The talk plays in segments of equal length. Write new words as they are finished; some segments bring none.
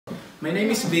My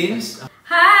name is Vince.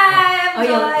 Hi, I'm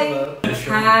Joy.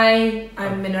 Hi,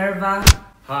 I'm Minerva.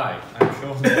 Hi, I'm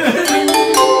Sean.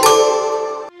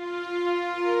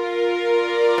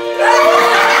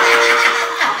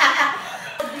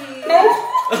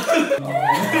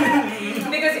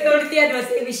 Because you already had was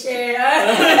we share.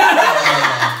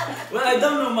 Well, I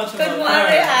don't know much about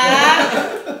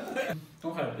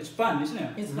Okay, it's fun, isn't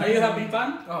it? Are you having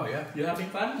fun? Oh yeah. You having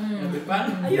fun? Having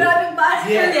fun? Are you having fun?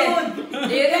 Yeah. Do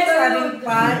you guys having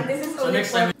fun? This is So only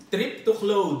next for time, trip to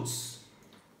clothes.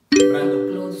 Brand of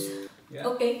clothes. Yeah.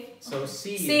 Okay. So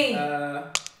C. C.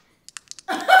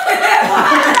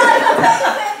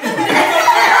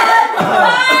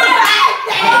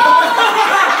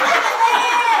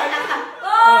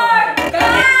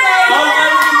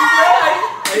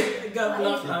 I got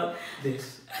blocked out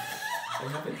this. I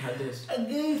haven't had this.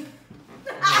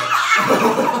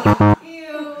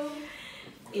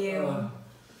 Ew.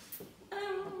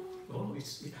 Oh,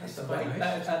 it has a quite bite.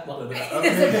 nice.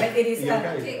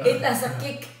 It has a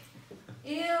kick.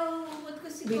 Ew, what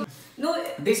was it? No,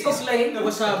 This is like the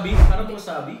wasabi. Parang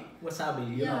wasabi.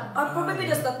 Wasabi, you know. Yeah. probably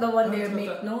that's not the one they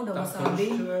make. No, the wasabi.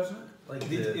 Like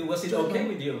Was it okay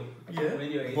with you? yeah, When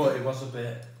you ate but it? it was a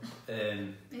bit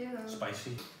Ew.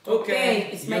 spicy.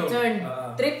 Okay, it's my you, turn.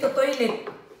 Trip to toilet.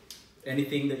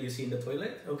 Anything that you see in the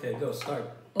toilet? Okay, go, start.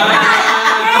 What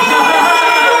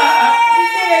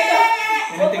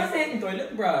Anything? was it?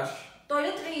 Toilet brush.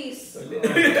 Toiletries. Toilet,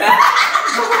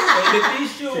 toilet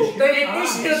tissue. Toilet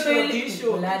tissue, toilet.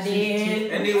 Tissue. Wala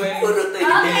din. Anyway. Okay,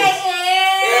 yes.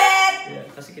 it. Yeah,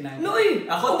 kasi kinain. No, eh.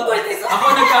 Ako to. Of course, it's- Ako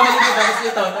nagkamali dito. Tapos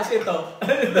ito. Tapos ito.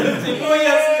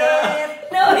 Sibuyas ka.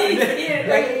 No, it's here.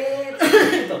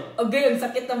 Ito. Okay, ang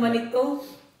sakit naman ito.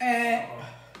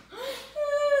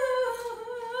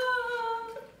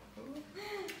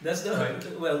 That's the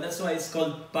well. That's why it's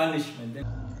called punishment.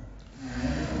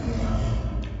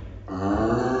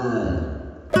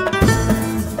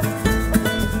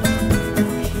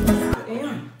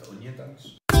 Ayun. The onion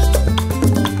dance.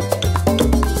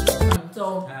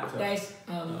 So, guys,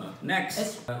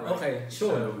 Next. Right. Okay,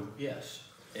 sure. So yes,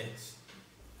 it's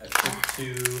a trip to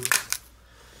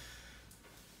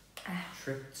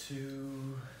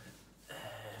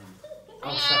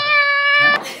outside.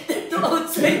 to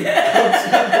outside.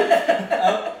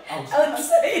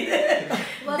 Outside.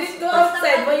 Trip to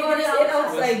outside. Why you gonna say What's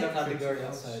outside? the category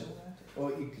outside? Or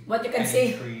you could What you can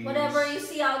say. trees. Whatever you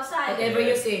see outside. Whatever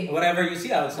you say. Whatever you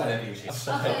see outside. Whatever you see.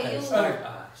 Okay, you. Start.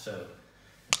 So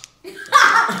 1,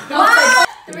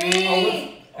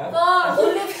 3, 4.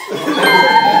 Olives.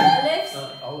 Lips.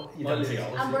 you don't see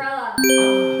all. Umbrella.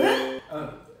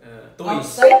 Toys.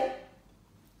 Outside.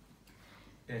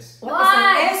 Yes. What is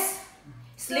the S?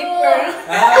 Slipper.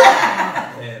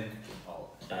 And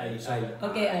I.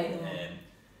 Okay, I. and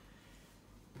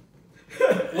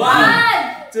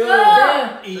 1, 2,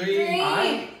 3.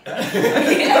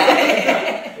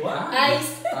 What? Eyes.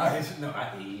 eyes. No,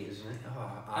 I isn't it?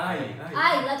 Oh, I,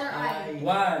 letter I.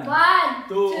 1, 1,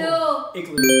 2.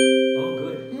 Igloo. Oh,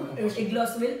 good. There's a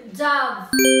gloss milk.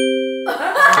 Job.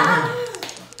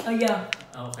 Oh, yeah.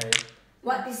 Okay.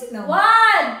 What is it now?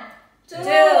 1, 2,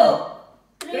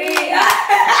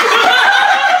 3.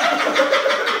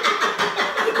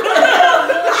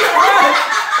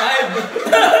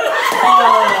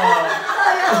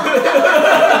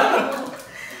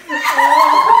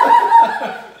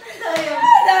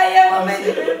 Daya mo, man.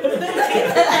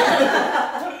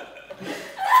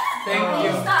 Thank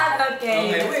you. Start. Okay,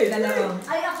 Okay, wait. dalawa.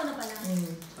 Ay, ako na pala.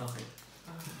 Okay.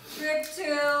 Trip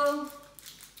to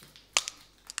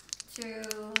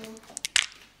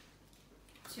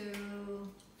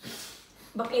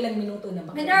Baka ilang minuto na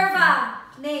ba? Minerva.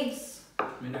 Names.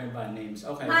 Minerva names.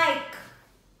 Okay. Mike.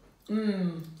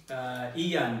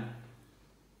 Ian.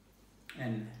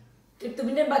 And Trip to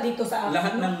Minerva dito sa akin.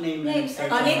 lahat ng name na Names.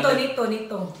 nag-start Ah, sa nito, letter. nito,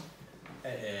 nito.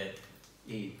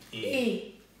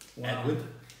 E. Wow. Edward.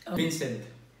 Vincent.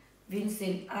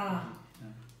 Vincent.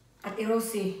 Ate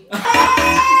Rosie.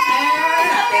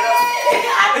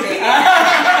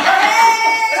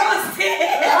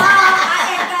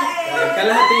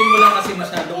 Kalahatiin mo lang kasi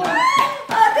masyadong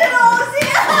Ate Rosie.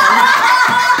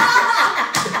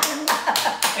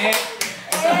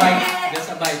 just a bite. Just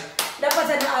a bite. Dapat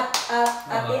sa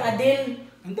Ate Adel.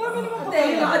 Ang dami naman Ate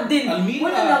Adel. Almina.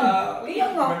 Wala lang. Kaya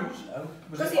nga.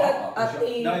 Was Kasi it Ate...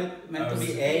 No, it meant to be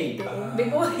A.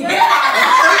 Bigoy.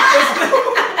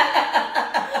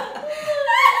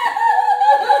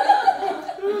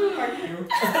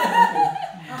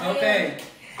 Okay.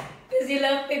 Kasi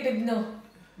lang pipib, no?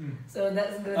 So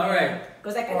that's good. Alright.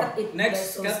 Because I cannot eat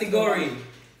Next those category.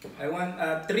 I want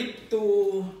a trip to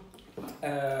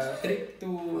Trip to...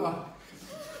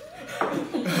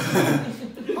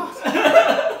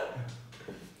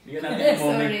 Bigyan natin yung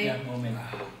moment Sorry. niya. Moment.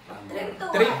 Trip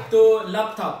Trip to what? to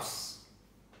laptops.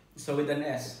 So with an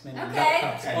S. Meaning Okay.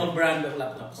 laptops. All brand of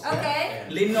laptops. Okay.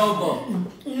 Lenovo.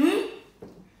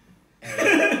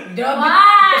 Grabe.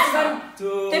 One.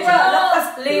 2, Diba? Lakas,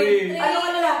 three. Ano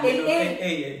lang? A.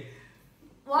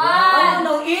 One.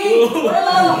 Ano, E? Two.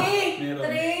 Ano, E? Meron.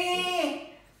 3,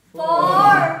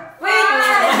 4, Wait. 5.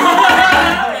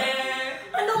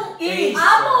 Anong E?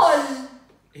 Apple.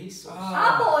 Asus.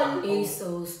 Apple.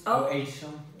 Asus. Oh, Oh.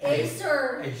 Asian.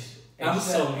 Acer.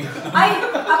 Samsung. Ay,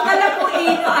 akala ko E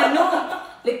na ano.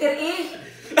 Letter E.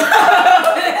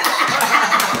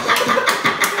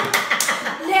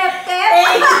 Laptop.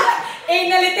 A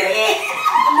na letter E.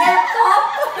 Laptop.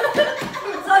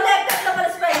 So laptop na pala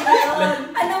sa yun.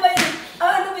 Ano ba yun?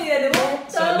 Ano ba yun? Ano ba?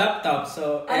 So laptop.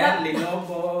 So L,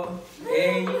 Lenovo, A,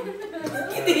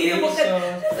 Hindi mo ka.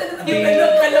 Asus. Yung ano,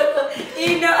 alam ko.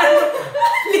 E na ano.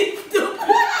 Laptop.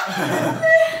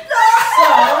 So,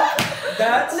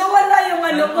 that's... Nawala yung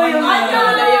ano ko. Yung Ano?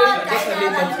 nawala yung... Just a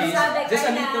little piece. Just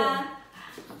a little.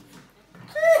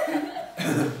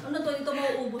 Ano to? Ito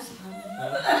mauubos ka.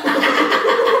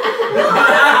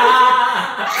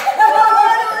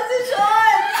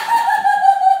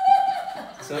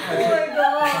 So, Oh my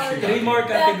God. 3 more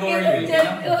categories.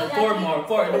 Four more.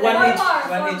 One each.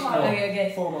 One each more.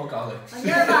 Okay. 4 more garlics.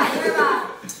 Yerba.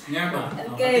 Yerba.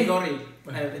 Okay. Category.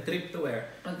 Trip to where?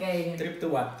 Okay. Trip to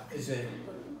what? Is it?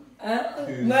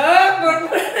 No,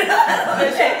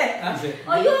 Is it?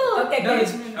 Oh, you. Okay, No, guys.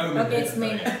 it's me. Okay, it's me.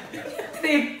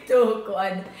 Trip to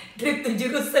kuan. Trip to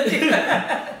Jerusalem.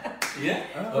 Yeah?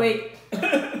 Wait.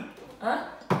 Huh?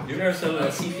 Universal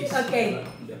cities. Okay.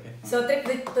 So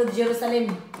trip to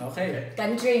Jerusalem. Okay.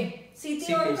 Country.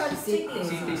 City or City. city?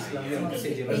 Cities lang yun.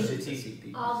 Kasi Jerusalem City.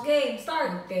 Okay,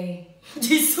 start. Okay.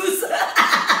 Jesus.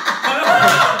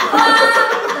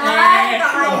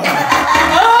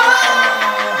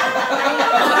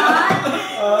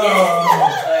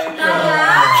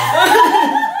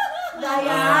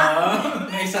 Daya.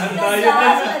 May isang tayo na.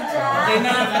 Okay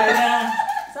na, kaya na.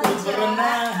 Pulburon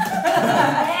na.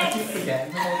 Next. Yeah.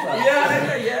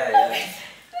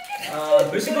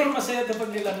 Pero siguro masaya kapag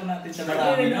nilaro natin sa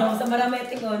marami, no? Sa marami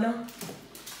ating no?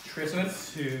 Trip to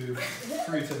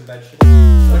fruit and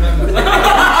vegetables.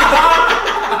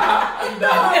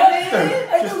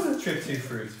 Just trip to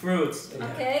fruit. Fruits.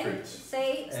 Okay. Fruits.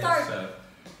 Say And start. so,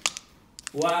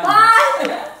 1. 1,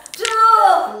 2,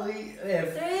 yeah.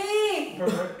 3,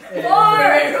 4, 5,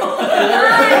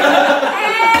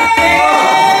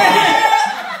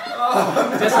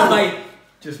 Just a bite.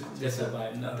 Just a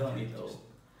bite. No, don't eat all.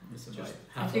 Just a bite.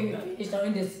 I Half of think that. it's not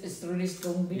in this. It's really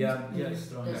strong beans. Yeah, it's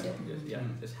strong. That's it.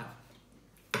 Just half.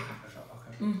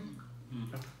 Okay. Mm.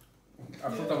 I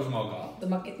thought that was more garlic.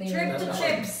 Tumakit na yun. Trip to That's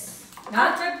chips.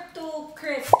 Ha? Trip to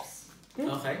crisps.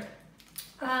 Okay.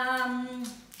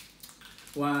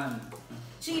 1,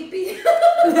 Chippy.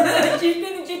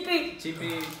 cheapy.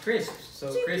 Chippy crisps. So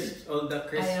crisps, all the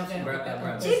crisps. Ay, okay.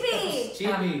 brands. Chippy.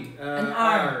 Chippy. An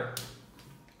R.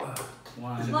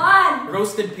 1. 1,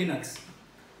 Roasted peanuts.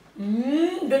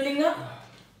 Galing nga.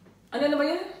 Ano na ba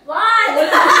yun? 1,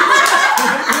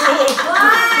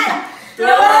 2,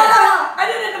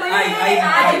 Ano na naman yun? Ay.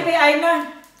 Chippy, ay na.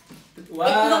 1.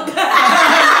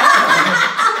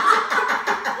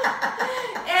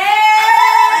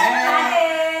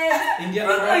 Indian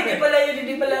Hindi pala yun,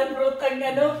 hindi pala fruit ang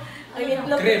ano. Ang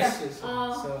itlog. Crisps.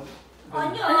 Ah. So,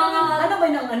 onion. Ano ba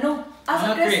yung ano? Sa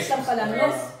Mga crisps crisps. lang pala.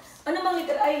 Yes. Ano mang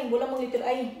liter ay? Wala mang liter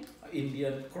ay.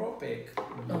 Indian cropek.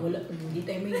 Wala. Hindi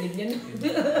tayo may ganyan.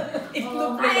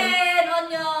 Oh, ayan,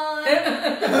 onion.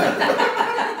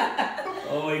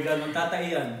 Oh my God,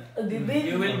 magtatay yan.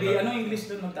 Bibi. You will be, ano English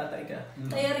doon magtatay ka?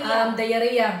 Diarrhea.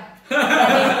 Diarrhea.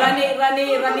 Rani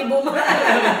buma.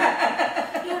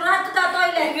 You run to the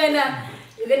toilet.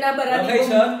 Yung gana ba rani Okay,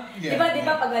 buma? Sean? Di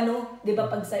ba pag ano? Di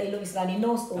ba pag sa ilong is runny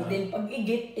nose? O then pag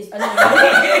igit is ano?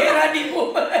 Rani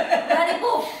buma. Rani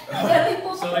po. Rani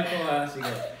po. Sorry po ha, sige.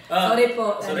 Sorry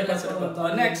po. Sorry po.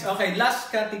 Next, okay, last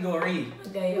category.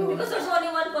 Okay, Because there's only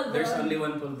one pulver. There's only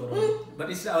one pulburon. But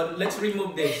it's, let's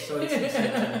remove this. So it's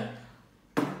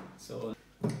so,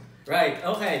 right,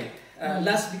 okay.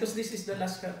 Last, because this is the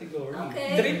last category.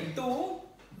 Okay. Trip to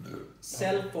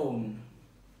cell phone.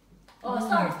 Oh,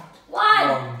 start. 1,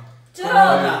 2.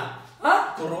 Corolla. Ha?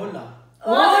 Corolla.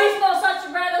 Oh, there's no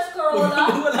such brand as Corolla.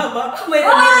 Wala ba? May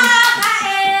rani.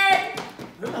 Kain!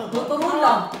 Wala ba?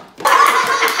 Kurula.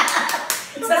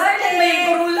 Sa akin may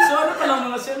kurula. So ano pa lang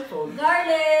mga cellphone?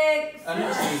 Garlic. Ano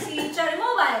si? Si Cherry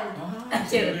Mobile. Ah,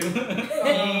 Chill.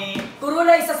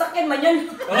 Kurula may sasakyan man yun.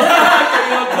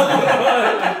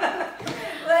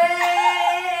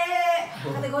 Wait!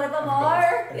 Kategori pa more?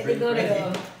 Kategori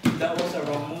ko. That was a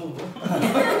wrong move.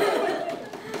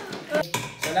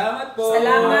 Salamat po.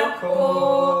 Salamat po.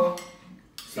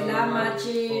 Salamat,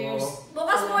 cheers.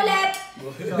 Bukas mo ulit!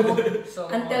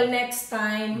 Until next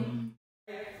time.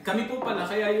 Kami po pala,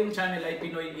 kaya yung channel ay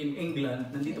Pinoy in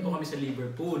England. Nandito po kami sa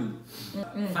Liverpool.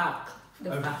 Fact.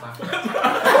 Fact.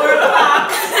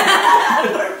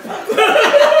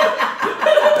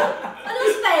 Anong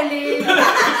spelling?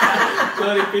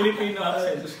 Sorry, Filipino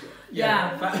accent.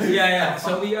 Yeah. Yeah.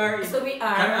 So we are.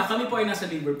 Kami po ay nasa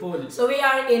Liverpool. So we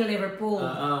are in Liverpool.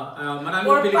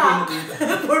 Maraming Pilipino dito.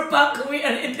 For pack, we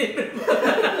are in Liverpool.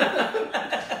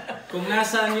 Kung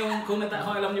nasaan yung, kung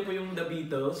alam niyo po yung The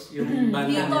Beatles, yung banda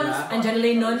nila. Andiyan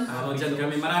Lennon. Diyan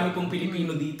kami. Marami pong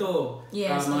Pilipino dito.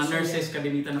 Yes. Mga nurses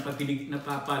kami dito,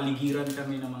 napapaligiran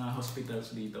kami ng mga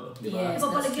hospitals dito. Di ba? Yes,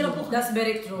 that's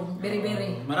very true. Very.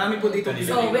 Marami po dito Pilipino.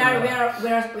 So we are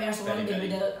surrounded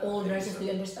with the old nurses.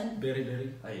 Do you understand? Very.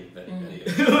 Very.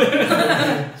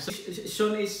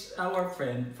 Sean is our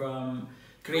friend from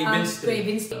Craven Street.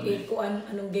 Craven Street. Kung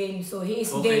anong game. So he is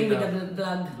Okay, game with the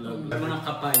vlog. Mga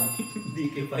kapay. Hindi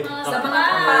kapay. Sa mga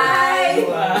kapay!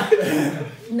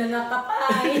 Mga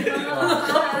kapay!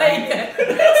 Kapay ka!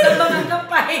 Sa mga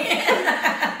kapay!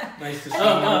 Nice to see Ano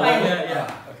yung kapay?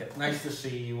 Yeah. Okay. Nice to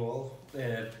see you all.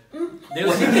 They'll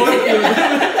see more of you.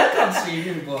 I can't see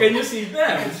you, but Can you see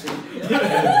them?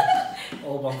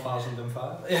 all 1,005.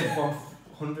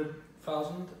 100,000.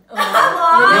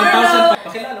 1,000.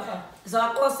 Pakilala ka. So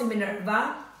ako si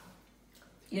Minerva.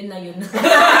 Yun na yun.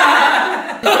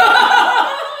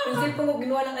 Yung cellphone ko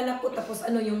ginawa ng anak ko tapos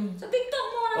ano yung... Sa TikTok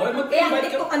mo na. Okay, Kaya ang mag-invite ka.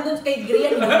 TikTok andun kay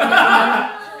Grian.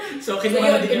 So, kinuha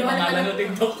na din yung pangalan ng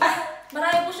TikTok.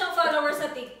 Marami po siyang followers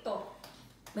sa TikTok.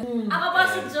 Ako po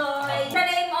si Joy. The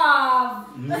name of...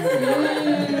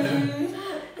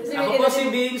 Ako po si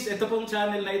Vince, ito pong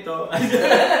channel na ito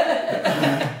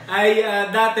ay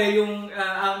dati yung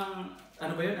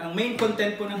ano ba yun? Ang main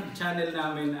content po ng channel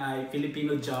namin ay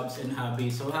Filipino jobs and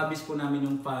hobbies. So hobbies po namin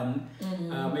yung fun.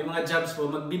 May mga jobs po.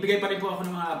 Magbibigay pa rin po ako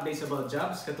ng mga updates about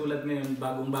jobs. Katulad ngayon,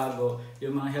 bagong-bago,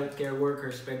 yung mga healthcare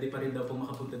workers, pwede pa rin daw po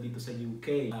makapunta dito sa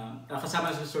UK.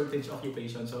 Kasama sa shortage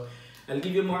occupation. So I'll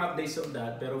give you more updates of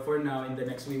that. Pero for now, in the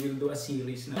next, we will do a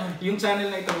series na. Yung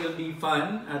channel na ito will be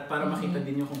fun at para makita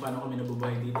din nyo kung paano kami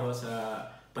nabubuhay dito sa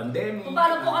pandemic. Kung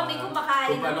paano po kami kumakain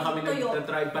kung paano kami ng tuyo.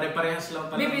 nag-try. Pare-parehas lang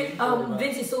pala. Baby,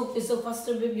 Vince is so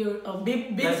faster with your...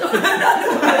 Vince.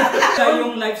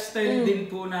 Yung lifestyle din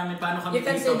po namin. Paano kami You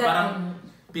can dito. say that, Parang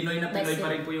Pinoy na Pinoy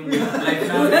pa rin po yung life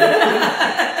namin.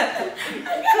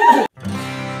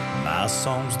 My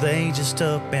songs, they just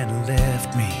up and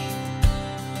left me.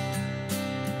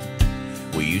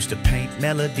 We used to paint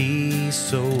melodies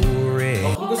so red.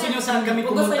 Kung gusto nyo saan kami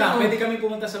Kung gusto pumunta, nyo- pwede kami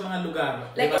pumunta sa mga lugar.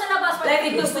 Like, Sa labas pa.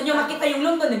 if gusto nyo makita yung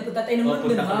London, punta tayo ng London.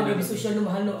 punta kami Grabe, ng- social na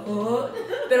mahal.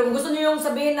 Pero kung gusto nyo yung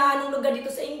sabihin na anong lugar dito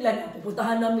sa England,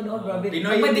 pupuntahan namin. Grabe. Pinoy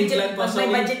Pag may in budget- England po, pag so may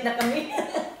we- budget na kami.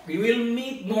 We will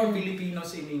meet more Filipinos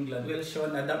in England. Well,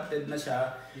 Sean, adapted na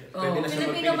siya. Pwede na siya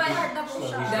Filipino by heart na po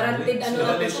siya. Guaranteed ano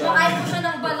na po siya. Kumakain po siya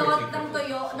ng balot, ng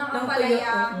tuyo, ng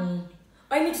ampalaya.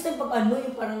 Ay, next time pag ano,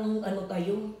 yung parang ano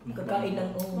tayo, kakain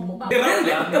ng mukbang.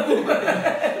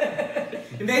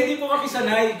 Hindi po kami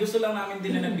sanay. Gusto lang namin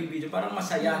din na nagbibideo. Parang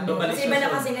masaya. Babalik Kasi iba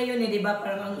na kasi ngayon di ba?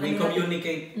 Parang ang we ano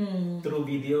communicate through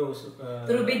videos.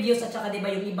 through videos at saka di ba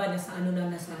yung iba nasa ano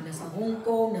na, nasa Hong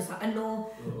Kong, nasa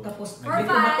ano, tapos For may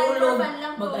fun, matulog, for fun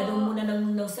lang po. mag-ano muna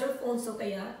ng cellphone, so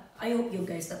kaya I hope you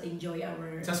guys that enjoy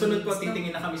our Sa sunod po, videos, no?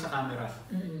 titingin na kami sa camera.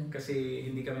 Kasi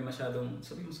hindi kami masyadong...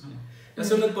 Sabi mo sa kanya. Sa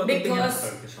sunod po, titingin na.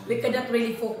 Because we cannot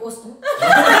really focus. No?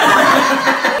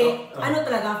 Ano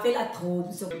talaga, feel at home.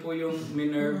 So, Ito po yung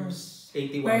Minervs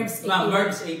 81. Minervs 81.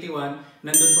 Minervs 81.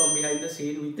 Nandun po ang behind the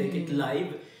scene. We take it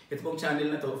live. Ito pong channel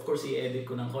na to, of course, i-edit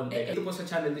ko ng konti. Ito po sa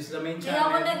channel, this is the main Kaya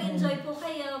ako channel. nag-enjoy po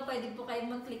kayo, pwede po kayo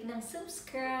mag-click ng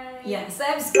subscribe. yeah,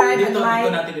 subscribe and Dito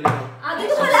like. natin nilagay.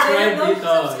 Dito pala. Subscribe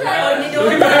dito. Subscribe. Yeah. Dito.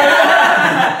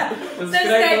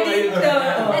 Subscribe po kayo. dito.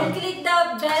 And click the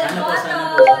bell Sana po, sana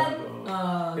po. button.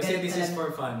 Kasi ganun this is talaga. for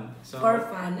fun. So, For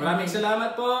fun. Maraming salamat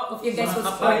po. Hope you guys Mga will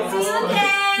kapay. See you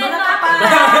again! Mga kapay!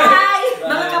 Bye!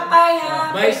 Mga kapay ha!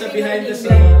 Bye sa behind the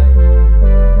Filipino scene.